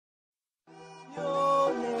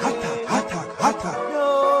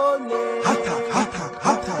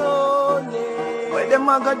What them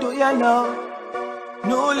a go do ya now?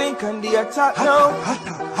 No link on the attack now.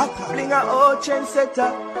 Bling a old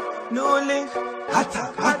trendsetter. No link.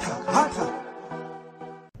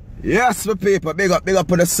 Yes, my people, big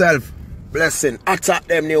up on yourself. Blessing. Attack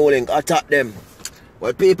them, new link, attack them.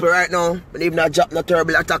 Well, people right now, but even not drop no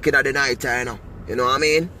terrible attacking at the night time, you know what I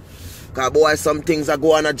mean? Because boy, some things are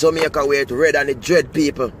going on Jamaica where it's red and it dread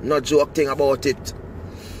people. No joke thing about it.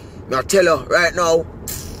 I tell you, right now,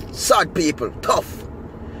 sad people, tough.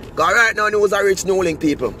 Because right now, news are rich new link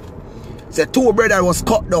people. Say 2 brothers was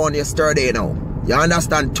cut down yesterday now. You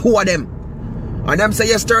understand? 2 of them. And them say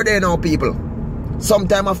yesterday now, people.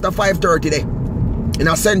 Sometime after 5:30 day. In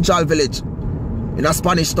a central village. In a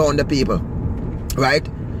Spanish town, the people. Right?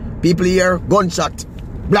 People hear gunshot.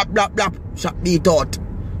 Blap, blap, blap. Shot beat out.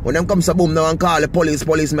 When them comes to boom now and call the police.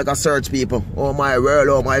 Police make a search, people. Oh my world,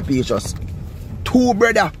 oh my peaches. 2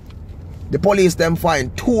 brothers. The police them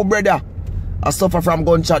find 2 brothers. I suffer from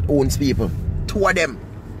gunshot wounds, people. 2 of them.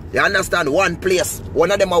 You understand? One place.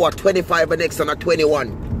 One of them are 25 and the next one are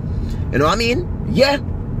 21. You know what I mean? Yeah.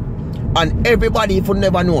 And everybody, if you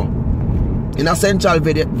never know, in a central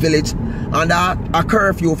village, and a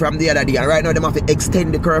curfew from the other day. And right now, they have to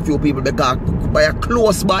extend the curfew, people, because by a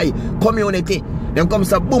close by community, them comes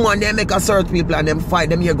to boom and they make a search, people, and them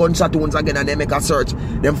find them here gunshot wounds again, and they make a search.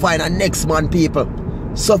 Them find a next man, people,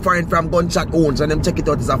 suffering from gunshot wounds, and them check it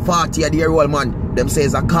out, it's a 40-year-old man. Them say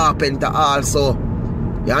it's a carpenter also.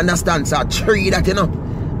 You understand? So a tree that, you know,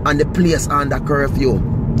 and the place under curfew.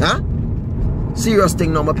 Huh? Serious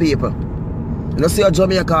thing now, my people. You know, see how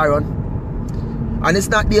Jamaica run? And it's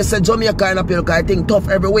not this Jamaica in a people, because I think tough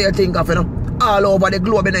everywhere you think of, you know. All over the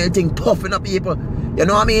globe, you know, you think tough in a people. You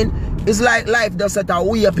know what I mean? It's like life does set a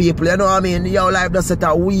way, people. You know what I mean? Yo, life does set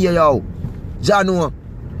a way, yo. Jano.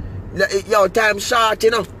 Yo, time short,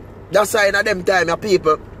 you know. That's why in a them time, your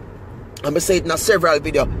people, and I say it in a several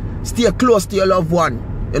videos, stay close to your loved one.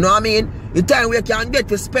 You know what I mean? The time we can get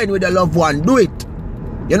to spend with your loved one, do it.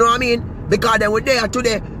 You know what I mean? Because then we're there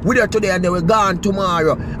today, and then we're gone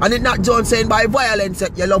tomorrow. And it's not just saying by violence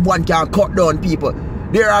that your loved one can cut down people.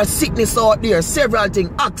 There are sickness out there, several things,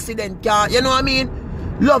 accident can, you know what I mean?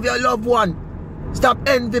 Love your loved one. Stop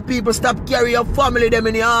envy people, stop carry your family them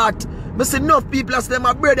in your heart. But see enough people as them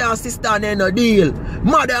a brother and sister and they no deal.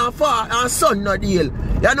 Mother and father and son no deal.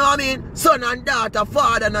 You know what I mean? Son and daughter,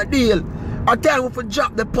 father no deal. A time we for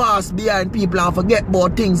drop the past behind people and forget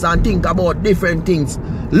about things and think about different things.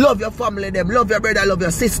 Love your family them, love your brother, love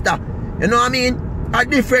your sister. You know what I mean? A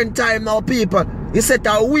different time now, people. You set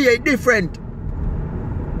a way different.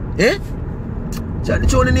 Eh? You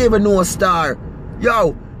don't even know a star.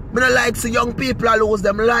 Yo, I don't like see young people lose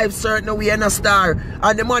them lives certain way in a star.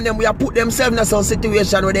 And the man them we have put themselves in some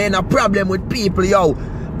situation where they in a problem with people, yo.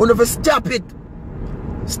 We have to stop it.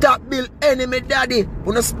 Stop build enemy, daddy.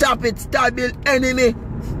 We have to stop it. Stop build enemy.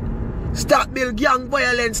 Stop build gang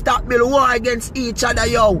violence. Stop build war against each other,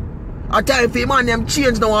 yo. A time for man them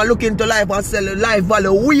change now and look into life and sell life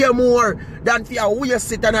value way more than for a way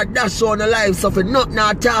sit and a dash on the life so for nothing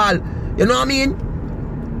at all. You know what I mean?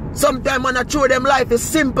 Sometimes when I show them life is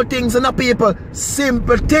simple things and the people.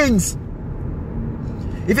 Simple things.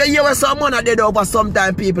 If you hear someone dead over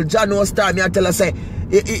sometime people, John knows time, you tell us say,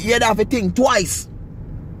 you have to think twice.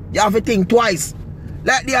 You have to think twice.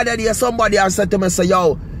 Like the other day, somebody has said to me, say,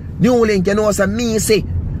 yo, new link, you know, say me say,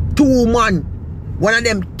 2 man, one of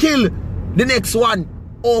them kill the next one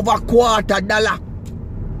over $250.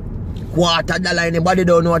 $250, anybody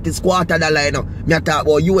don't know what is $250, you know. Me talk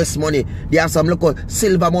about US money. They have some local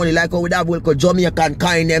silver money, like how we have local Jamaican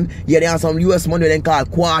kind them. Yeah, they have some US money they call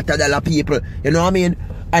 $250 people. You know what I mean?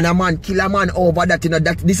 And a man kill a man over that, you know,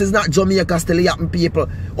 that this is not Jamaica still happen, people.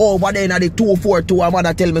 Over there in the 242, a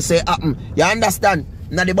mother tell me say happen. You understand?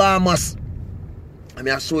 Now the Bahamas. I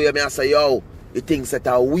mean I show you, I say, yo, the things that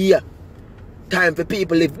are weird. Time for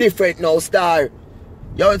people live different now, star.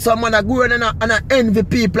 Yo, some man are going and a envy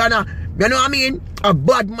people and you know what I mean? A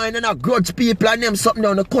bad mind and a grudge people and them something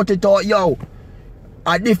down to cut it out, yo.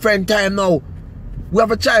 A different time now. We have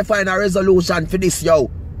to try to find a resolution for this,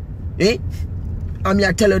 yo. Eh? I'm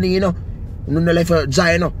here telling you, you know, we don't left for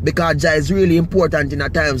Jah, you know, because Jah is really important in a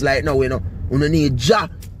times like now, you know. We don't need Jah.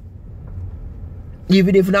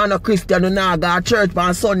 Even if you're not a Christian, you not go to church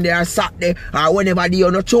on Sunday or Saturday or whenever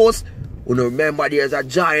you don't choose, you know, remember there's a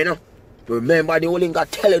Jah, you know. Remember the only thing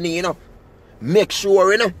telling you, you know. Make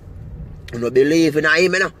sure, you know. You know, believe in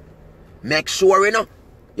him, you know. Make sure, you know.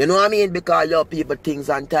 You know what I mean? Because your people things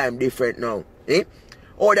and time different now. Eh?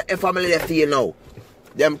 All the family they feel now.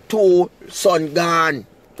 Them 2 sons gone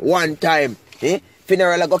one time. Eh?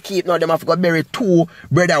 funeral I go keep now. Them have to go bury 2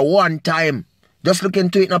 brother one time. Just look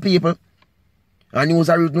into it now, people. And news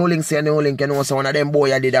are no link say no link, you know, so one of them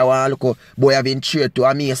boy I did that one look boy have been trade to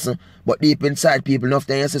a mason. But deep inside people enough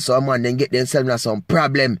then you see some man then get themselves in some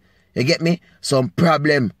problem. You get me? Some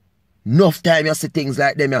problem. Enough time you see things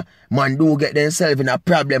like them, yeah. Man do get themselves in a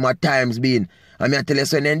problem at times being. And I tell you,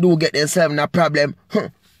 so when they do get themselves in a problem,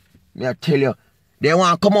 I tell you, they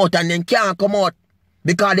want to come out and then can't come out.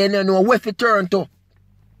 Because they don't know where to turn to.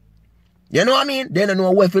 You know what I mean? They don't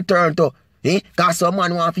know where to turn to. Because some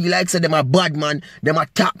man want to feel like say them a bad man, them a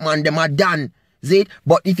top man, them a done. See it?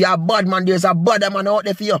 But if you're a bad man, there's a bad man out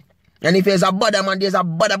there for you. And if there's a bad man, there's a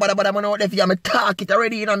bad man out there for you. I'm talk it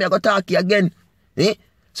already, you know, I'm going to talk it again.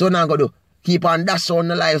 So now I'm going to do. Keep on dash on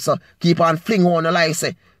the life, so. Keep on fling on the life,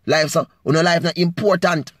 say. Life, so. On the life not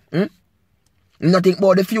important. Nothing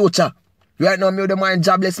about the future. Right now, me the mind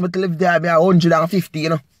jobless, me to live there, me 150, you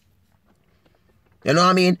know. You know what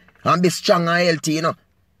I mean? And be strong and healthy, you know.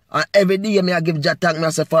 And every day me I give Jah thank me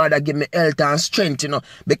as a Father, give me health and strength, you know.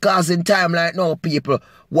 Because in time like now, people,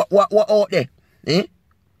 what out there?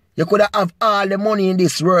 You could have all the money in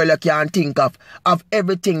this world you can think of. Have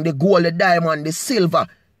everything, the gold, the diamond, the silver.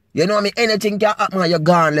 You know what I mean? Anything can happen, you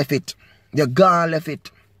gone left it. You gone left it.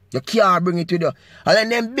 You can't bring it with you. And then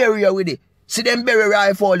them bury you with it. See them bury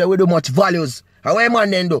rifle with too much values. And what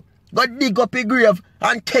man then do? Go dig up your grave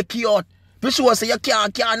and take you out. For sure say you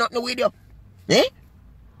can't nothing with you.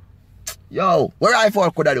 Yo, what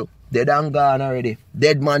rifle could I do? Dead and gone already.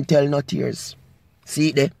 Dead man tell no tears. See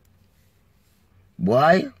it there?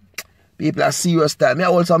 Boy, people are serious time. Me I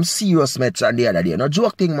hold some serious meds on the other day. No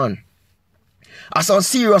joke thing, man. I some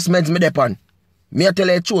serious meds me depend. Me I tell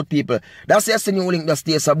you the truth, people. That's the new link that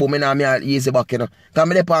stays about me now. Me easy back, you know. Because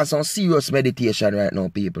me depend on some serious meditation right now,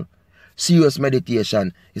 people. Serious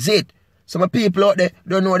meditation. Is it? Some people out there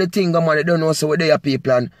don't know the thing, man. They don't know so what they are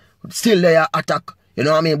people and still they are attack. You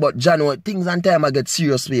know what I mean? But John, things and time I get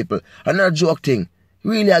serious, people. Another joke thing.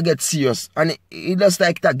 Really I get serious. And it just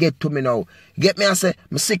like that get to me now. Get me and say,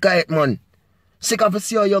 I'm sick of it, man. Sick of to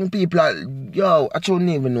see how young people are, yo, I don't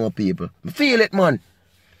even know people. I feel it, man.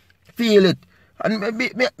 Feel it. And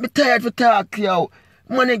me tired for talk, yo.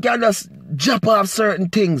 Money can just drop off certain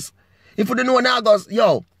things. If you don't know now, goes,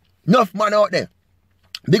 yo, enough man out there.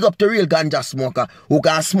 Big up the real ganja smoker who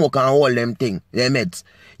can smoke and hold them things, them meds.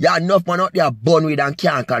 Yeah, enough man out there born with and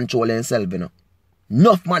can't control themselves, you know.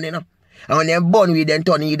 Enough man, you know. And when they born with them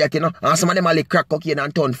turn that, you know. And some of them are like crack cocaine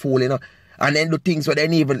and turn fool, you know. And then do things where they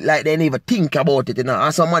never think about it, you know.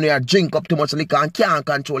 And some man who drink up too much liquor and can't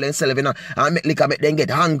control themselves, you know. And make liquor make them get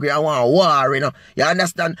hungry and want war, you know. You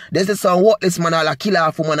understand? This is some worthless man all kill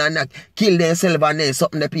off woman and kill themselves and then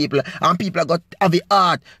something the people. And people got have the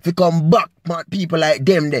heart to come back, man, people like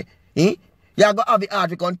them there. You got have the heart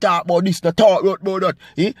to come talk about this, the talk about that.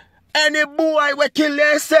 Any boy will kill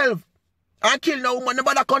themselves and kill no woman,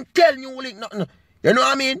 nobody can tell you nothing. You know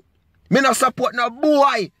what I mean? Me not support no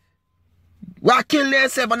boy. We kill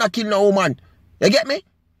themselves and not kill no woman. You get me?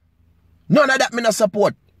 None of that me not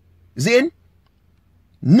support. Zin?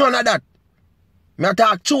 None of that. Me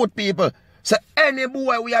talk truth, people. So any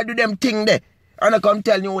boy we are do them thing there. And I come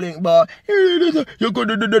tell you link, but you go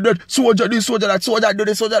do that, soldier this, soldier that, soldier do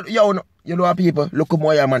this, soldier. Yo, no. You know what, people? Look at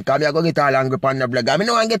my man. Come here, go get all angry on the blog. I mean,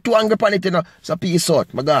 no one get too angry on it, you know. So peace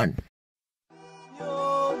out. My gone.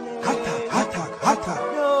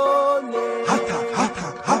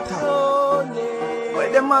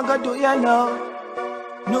 What them a go do, you know?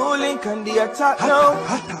 No link on the attack now.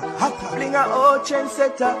 Bling a old chain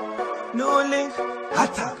setter. No link.